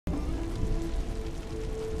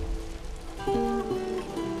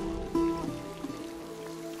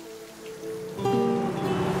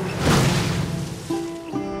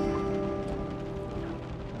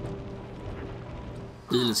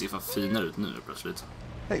Bilen ser fan finare ut nu plötsligt.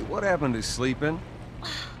 Hey, what happened to sleeping?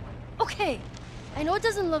 Okay, I know it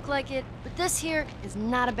doesn't look like it, but this here is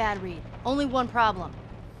not a bad read. Only one problem.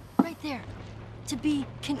 Right there. To be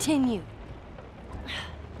continued.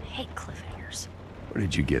 I hate cliffhangers. Where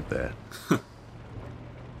did you get that?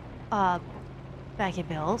 Back at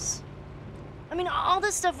Bill's. I mean, all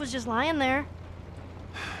this stuff was just lying there.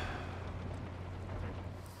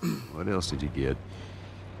 What else did you get?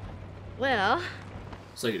 Well...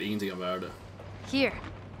 Säkert ingenting av värde. Here.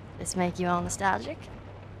 This make you all nostalgic?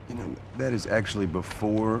 You know, that is actually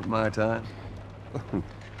before my time.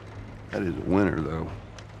 That is a winner, though.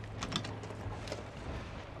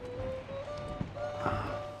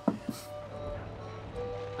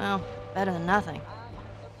 Well, better than nothing.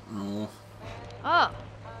 Oh. Oh.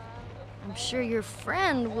 I'm sure your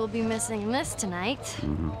friend will be missing this tonight.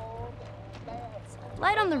 Mm-hmm. It's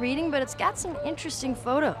light on the reading, but it's got some interesting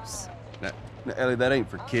photos. Now, Ellie, that ain't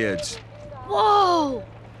for kids. Whoa!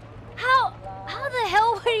 How the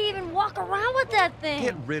hell would he even walk around with that thing?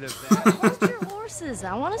 Get rid of that. Hold your horses.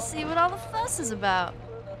 I want to see what all the fuss is about.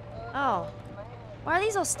 Oh. Why are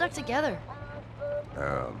these all stuck together?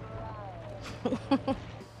 I'm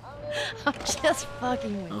just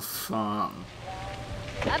fucking with you. Vad fan.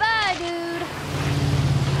 Bye-bye, dude.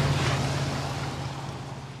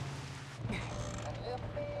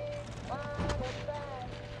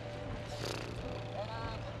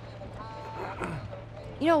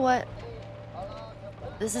 You know what?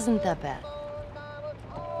 This isn't that bad.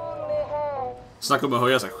 Snacka om att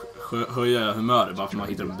höja humöret bara för man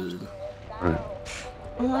hittar en bil.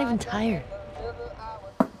 I'm not even tired.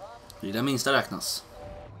 Det är det minsta räknas.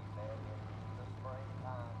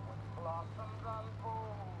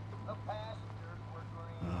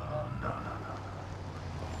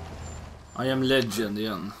 I am legend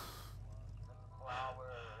igen.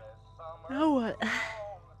 Now what?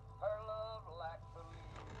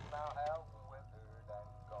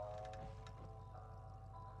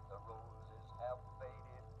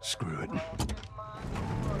 Screw it.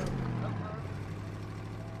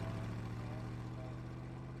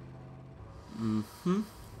 Mhm.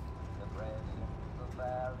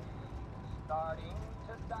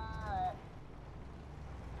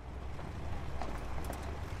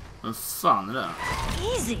 Vad fan är det?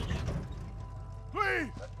 Easy.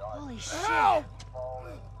 Holy shit. Are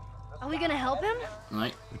we gonna help him?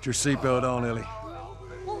 Nej. Put your seatbelt on, Ellie.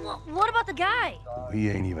 Well, what about the guy?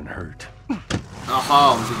 He ain't even hurt.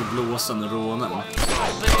 Jaha, de försöker blåsa en rånen.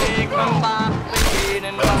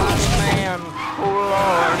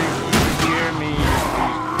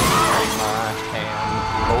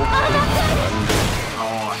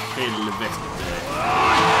 Ja, helvete.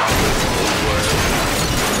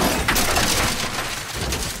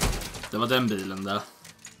 Det var den bilen där.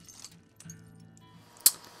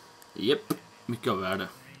 Japp, mycket av värde.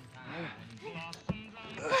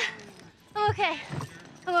 I'm okay.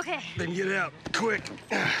 I'm okay. Then get out, quick.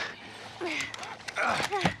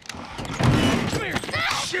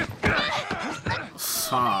 Shit.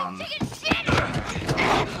 Fan.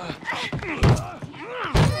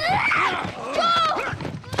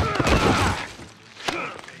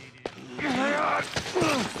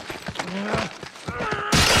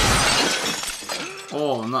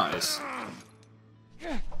 Åh, nice.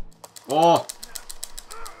 Åh!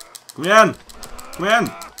 Kom igen! Kom igen!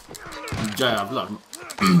 Jävlar.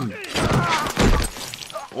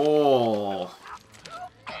 Åh!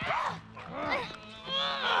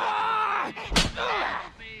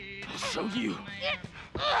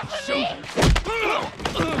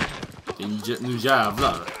 Nu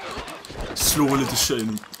jävlar. Slå lite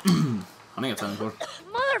tjejen. Han är inga tänder kvar.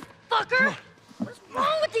 Motherfucker! What's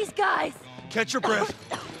wrong with these guys? Catch your breath.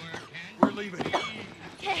 We're leaving.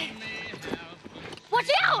 Okay. Watch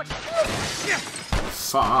out!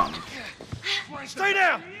 Fan. Stay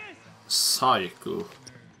down! Psycho.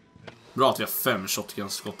 Bra att vi har 5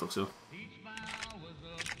 shotgun-skott också.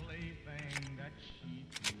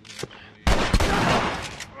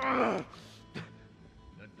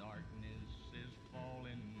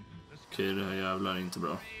 Okej, det här jävlar är inte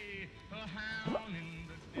bra.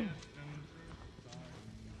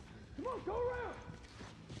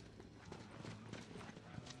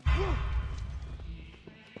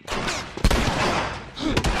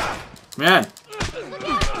 Kom igen!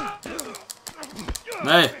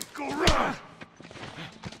 Nej!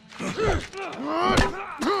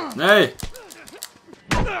 Nej!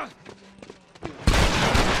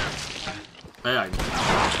 Nej!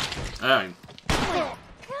 Nej!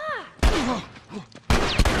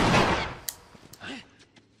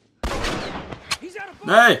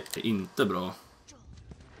 Nej! Det är inte bra.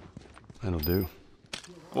 That'll do.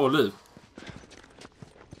 Åh, liv.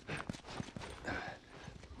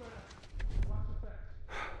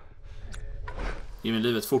 Ge mig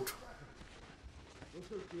livet fort.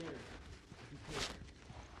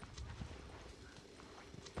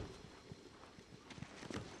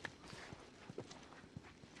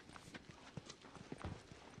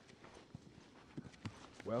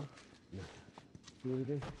 Well, yeah. See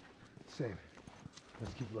anything? Same.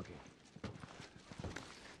 Let's keep looking.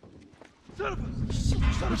 Son of a...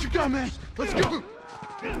 What you got, man? Let's go!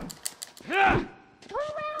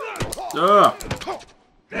 Dö!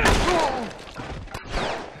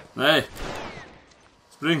 Nej!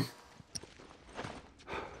 Spring!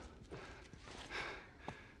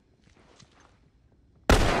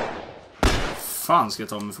 Fan ska jag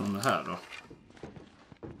ta mig från det här då?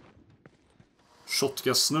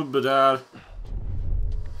 Shotga snubbe där.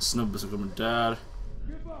 Snubbe som kommer där.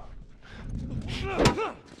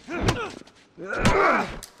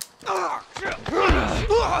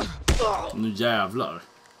 Nu jävlar.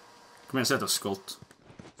 Kom igen, sätta skott.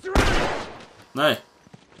 Nej.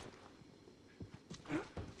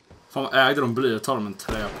 Fan vad ägde de blir. Tar de en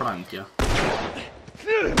träplanka.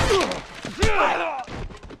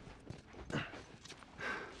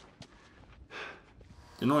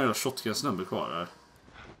 Det är några jävla shotgun snubbe kvar där.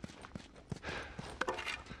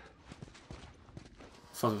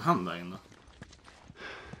 Fan tog han vägen då?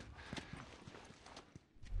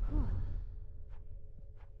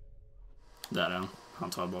 Där är han. Han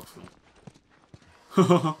tar bakifrån.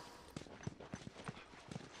 I'm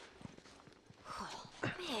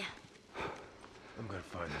gonna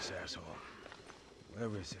find this asshole.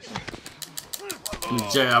 Where is this?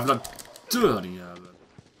 Jävla död din jävel.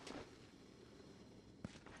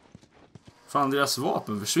 Fan deras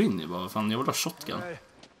vapen försvinner bara. Fan jag vill ha shotgun. I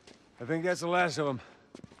think that's the last of them.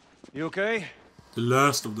 You okay? The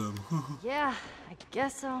last of them. Yeah, I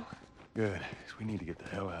guess so. Good. 'Cause we need to get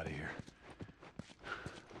the hell out of here.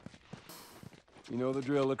 You know the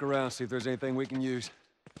drill. Look around, see if there's anything we can use.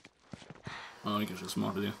 Ja, det kanske är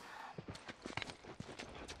smart idé.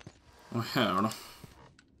 Och här då.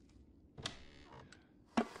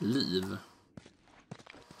 Liv.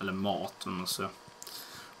 Eller mat, om man säger.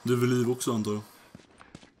 Det är väl liv också, antar jag.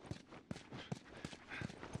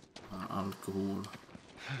 Alkohol.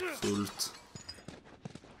 Fullt.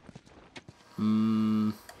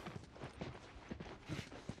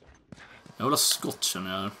 Jag vill ha skott,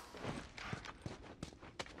 känner jag.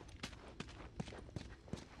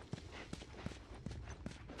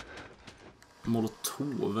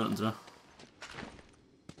 Molotov, är det inte det?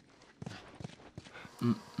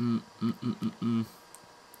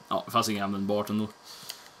 Ja, det fanns inga användbart ändå.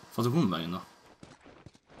 Vad tog hon vägen då?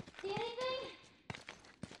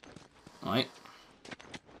 Nej.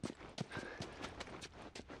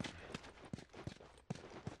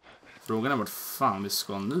 Frågan är vart fan vi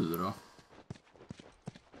ska nu då?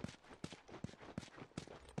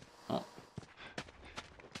 Ja.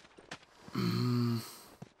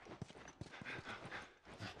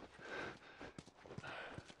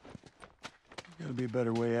 Gotta be a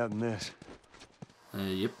better way out than this.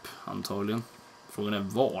 Japp, antagligen. Frågan är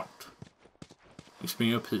vart? Vi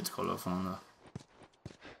springer upp hit, kolla vad fan det är.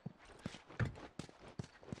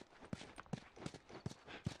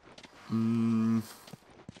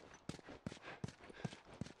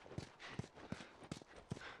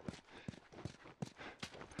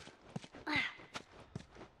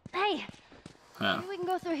 Hey, Här. maybe we can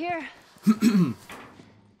go through here.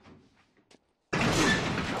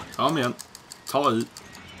 Ta mig igen. Ta i.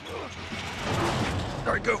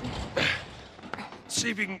 All right, go. See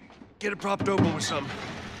if you can get it propped open with something.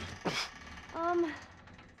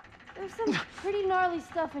 There's some pretty gnarly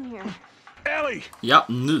stuff in here. Ellie! Ja,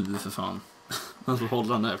 nu för fan. Man får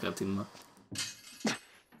hålla den här flera timmar.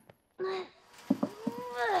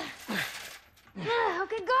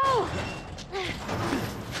 Okay, go!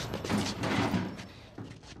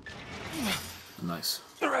 Nice.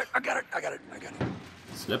 All right, I got it.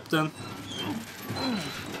 Släpp den.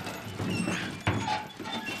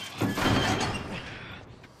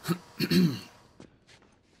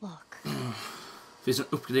 Look. Finns det en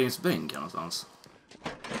uppgraderingsbänk här någonstans?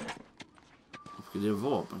 Uppgradera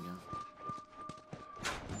vapen kanske.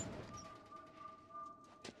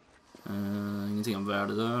 Ingenting om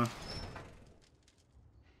värde där.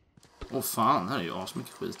 Åh fan, här är ju så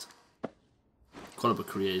mycket skit. Kolla på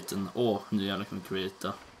createn. Nu jävlar kan vi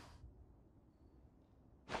creata.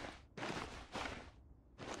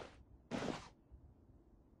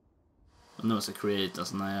 Och nu måste jag creata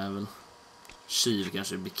sån här jävel. Shiv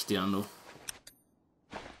kanske är viktigare ändå.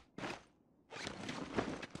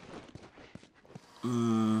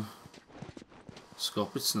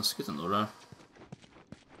 Skapligt snuskigt ändå där.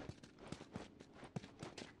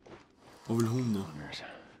 Vad vill hon då?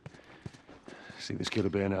 See, this could have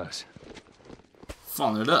been us.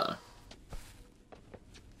 Fan är det där?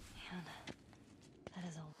 Man, that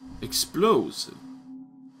is a... Explosive.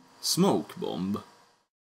 Smoke bomb.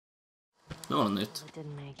 Det var något nytt. It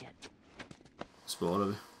didn't make it. Sparar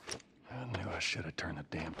vi. I knew I should have turned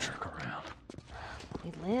the damn truck around.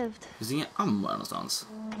 We lived. Finns det ingen ammo här någonstans?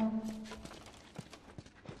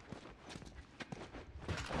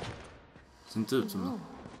 Ser inte ut som det.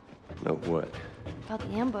 No, what? About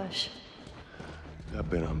the ambush. I've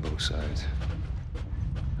been on both sides.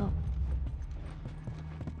 Oh.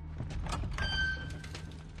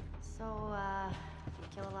 So,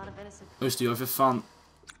 kill a lot of innocent... Just det, jag är för fan...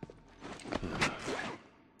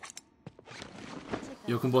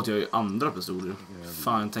 Jag kom på att jag har ju andra pistoler.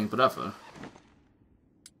 Fan, jag tänkt på det för.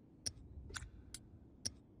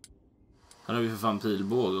 Här har vi för fan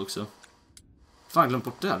pilbåge också. Fan, glöm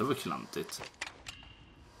bort det här, det var klantigt.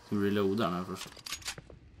 Ska vi reloada den här först.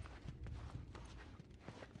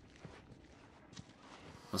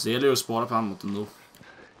 Fast det gäller ju att spara på ammot ändå.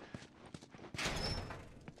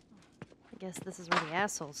 I guess this is where the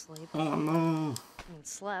assholes sleep. Oh no. I mean,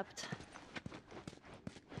 slept.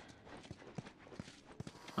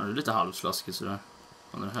 Ja, det är lite halvslaskigt sådär.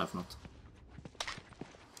 Vad är det här för något?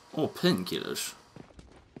 Åh, painkillers.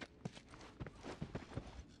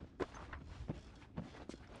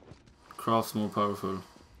 Craft more powerful.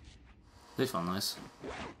 Det är fan nice.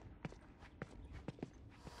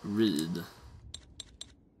 Read.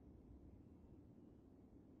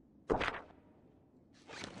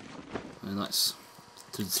 Det är nice.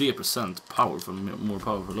 33% powerful, more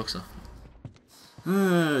powerful också.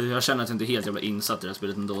 Jag känner att jag inte är helt jävla insatt i det här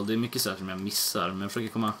spelet ändå. Det är mycket så här som jag missar, men jag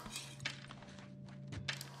försöker komma...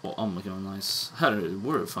 Åh, ammo kan vara nice. Här är det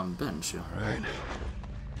War fan bench, ja. Right.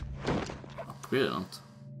 Upgrade något.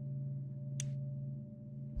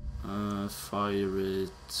 Fire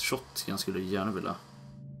rate. Shotgun skulle jag gärna vilja.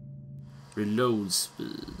 Reload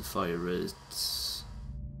speed. Fire rate.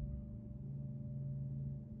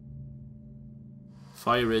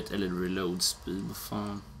 Fire rate eller reload speed. Vad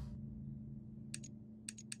fan.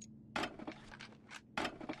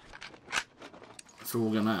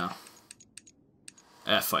 Frågan är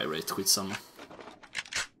fire rate, skitsamma.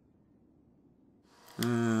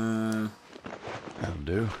 That'll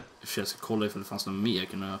do. Jag ska kolla ifall det fanns något mer jag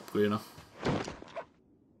kunde upgrada.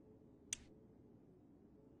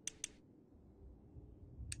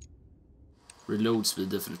 Reload speed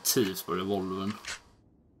definitivt på revolvern.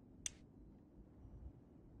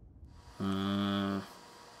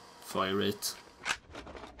 Fire rate.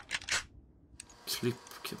 Clip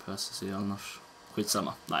capacity annars.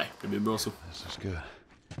 Skitsamma. Nej, det blir bra så. This is good.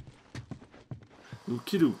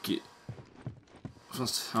 Okidoki.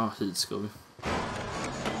 Fast, ja, hit ska vi.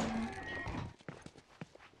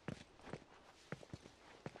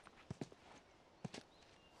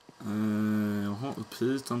 Jaha, upp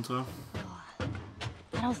hit antar jag.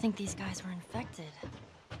 I don't think these guys were infected.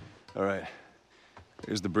 All right.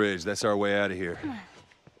 Here's the bridge. That's our way out of here.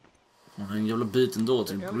 En jävla bit ändå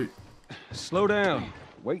till... Slow down.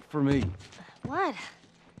 Wait for me. What?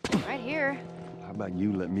 Right here. How about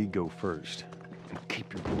you let me go first and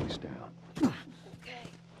keep your voice down? Okay.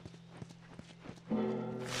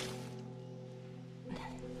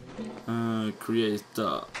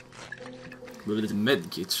 Creata. Det behöver lite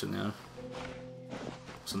medkit känner jag.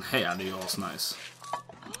 Sån här är ju nice.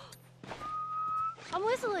 I'm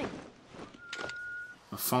whistling.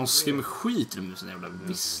 Vad fan skrämmer skit med sån jävla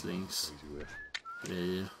visslings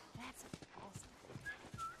grejer.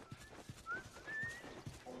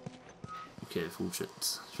 Okej,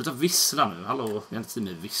 fortsätt. Sluta vissla nu. Hallå, jag har inte tid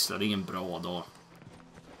med vissla. Det är ingen bra dag.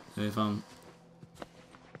 Det är fan...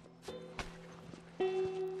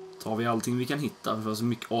 Tar vi allting vi kan hitta. För det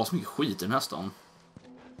var så mycket skit i den här stan.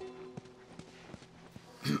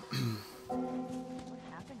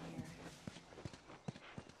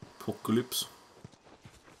 Apocalypse.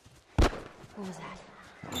 What was that?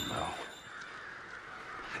 Oh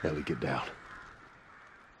no. Ellie, get down.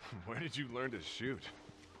 Where did you learn to shoot?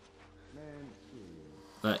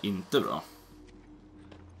 Det är inte bra.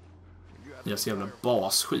 Det är så jävla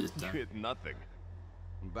basskit You där. hit nothing.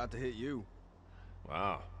 I'm about to hit you.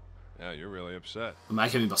 Wow. Yeah, you're really upset. De här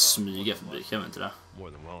kan vi bara smyga förbi, kan vi inte det?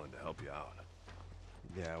 More than willing to help you out.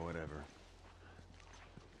 Yeah, whatever.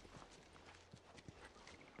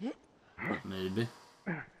 Maybe.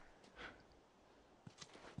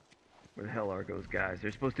 Where the hell are those guys?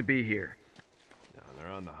 They're supposed to be here. Yeah,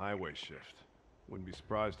 they're on the highway shift. Wouldn't be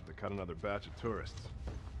surprised if they cut another batch of tourists.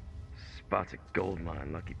 spot's a gold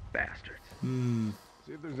mine, lucky bastards.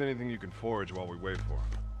 See if there's anything you can forage while we wait for him.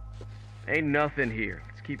 Ain't nothing here.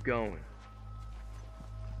 Let's keep going.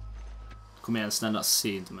 Kom igen, snälla,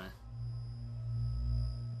 se inte mig.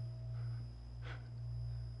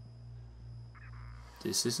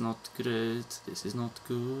 This is not great. This is not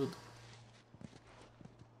good.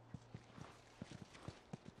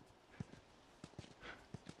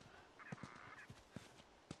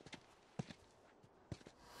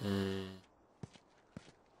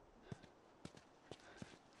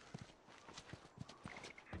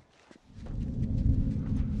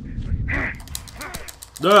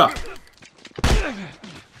 Dö!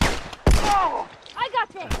 I got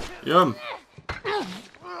this. Göm!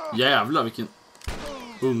 Jävlar vilken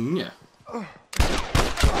unge.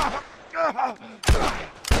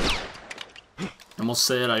 Jag måste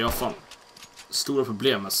säga det, jag har fan stora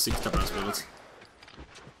problem med att sikta på det här spelet.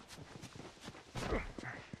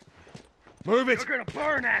 Move it! You're gonna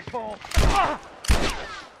burn, asshole!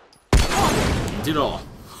 Inte idag.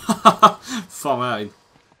 Fan vad jag är.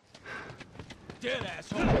 Dead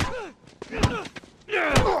asshole!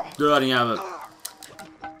 Dö din jävel.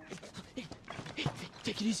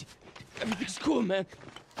 Take it easy. Everything's cool, man.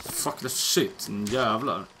 Fuck the shit,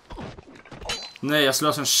 jävlar. Nej, jag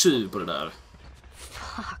slösade en tjuv på det där.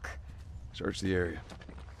 Fuck. Search the area.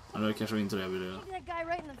 Ja, det kanske inte det jag ville göra. Look at that guy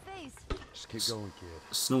right in the face. Just keep going, kid.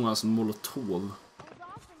 Sno hans molotov. That was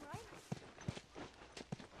awesome,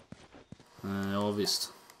 right? Ja,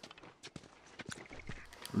 visst.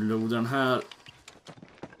 Loada den här.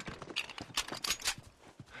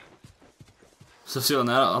 Så ser jag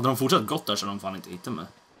nära. Hade de fortsatt gått där så de fan inte hittat mig.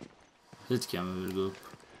 Hit kan vi väl gå upp.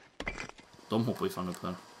 De hoppar ju fan upp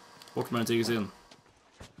här. Bort med den tiggersen.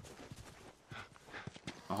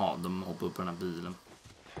 Jaha, de hoppar upp på den här bilen.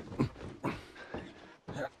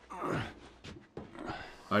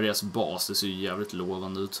 Här är deras bas, det ser ju jävligt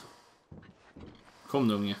lovande ut. Kom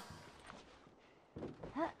nu, unge.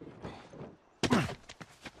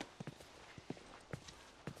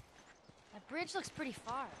 That bridge looks pretty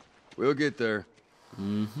far. We'll get there.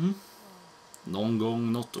 Någon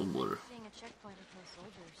gång, något år. Seeing a checkpoint with no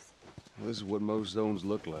soldiers. Well, this is what most zones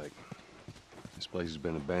look like. This place has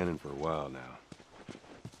been abandoned for a while now.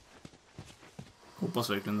 Hoppas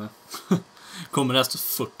verkligen det. Kommer nästan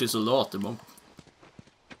 40 soldater bara.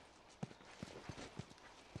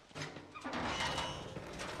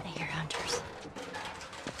 They hear hunters.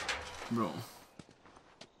 Bra.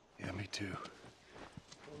 Yeah, me too.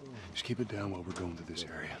 Just keep it down while we're going through this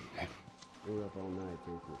area, okay? We were up all night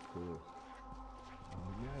thinking it's cool.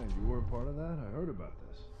 Oh, yeah, you weren't part of that? I heard about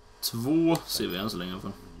this. 2 ser vi än så länge för.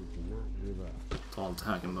 We cannot give up. Ta allt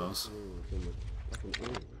här kan behövas. We were in the fucking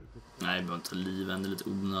air. Nej, jag behöver inte ta liv än, det är lite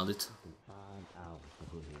onödigt. 5 hours to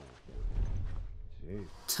put here. Jeez,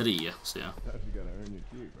 3 ser jag. you gotta earn your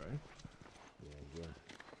keep, right? Yeah.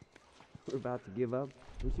 We're about to give up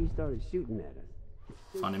when she started shooting at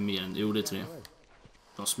us. Fan, det är mer än... Jo, det är 3.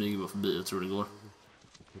 De smyger bara förbi, jag tror det går.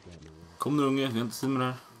 Kom nu, unge, vi har inte tid med det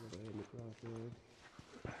här.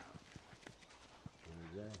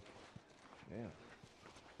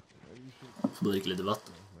 Får dricka lite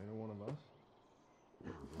vatten.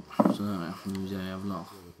 Så här är det. Nu jävlar.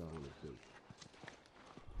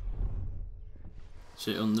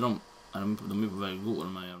 Så jag undrar om... De är på väg att gå,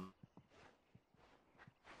 de här jävla...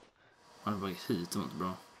 Han är på väg hit, det var inte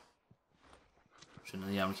bra. Så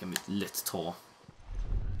den jävla kan vi lätt ta.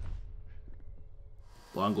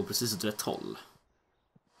 Bara han går precis åt rätt håll.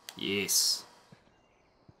 Yes.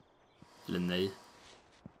 Eller nej.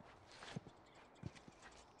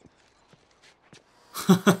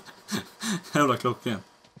 Jävla klockan.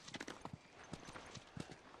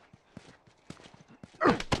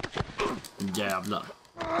 Jävlar.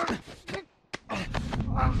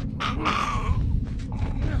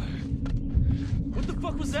 What the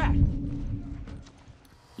fuck was that?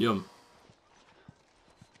 Göm.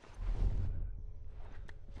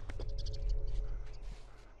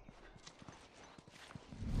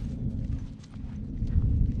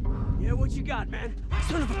 Yeah, what you got, man?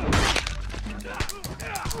 Son of a...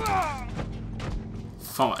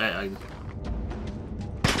 Fan vad ägd.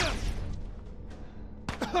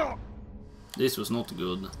 This was not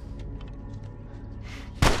good.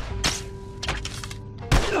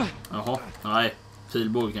 Jaha, nej.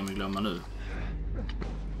 Pilbåge kan vi glömma nu.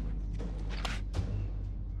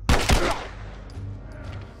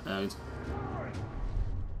 Ägd.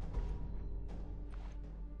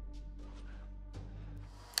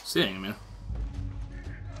 Ser inget mer.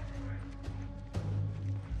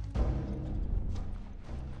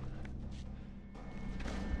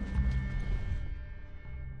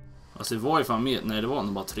 Alltså det var ju fan med. Nej, det var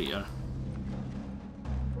nog bara 3 här.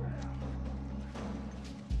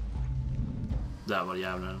 Där var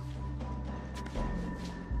jävlar.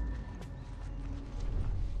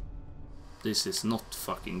 This is not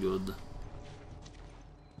fucking good.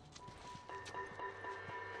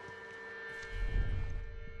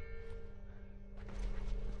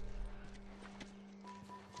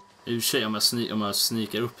 I och för sig om jag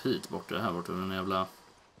snikar upp hit borta här borta den jävla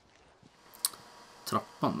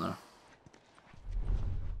trappan där.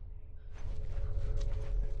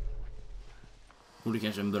 Och det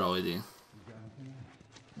kanske är en bra idé.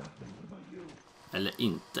 Eller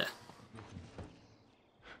inte.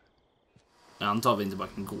 Jag antar vi inte bara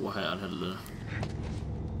kan gå här heller.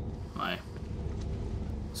 Nej.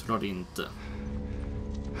 Såklart inte.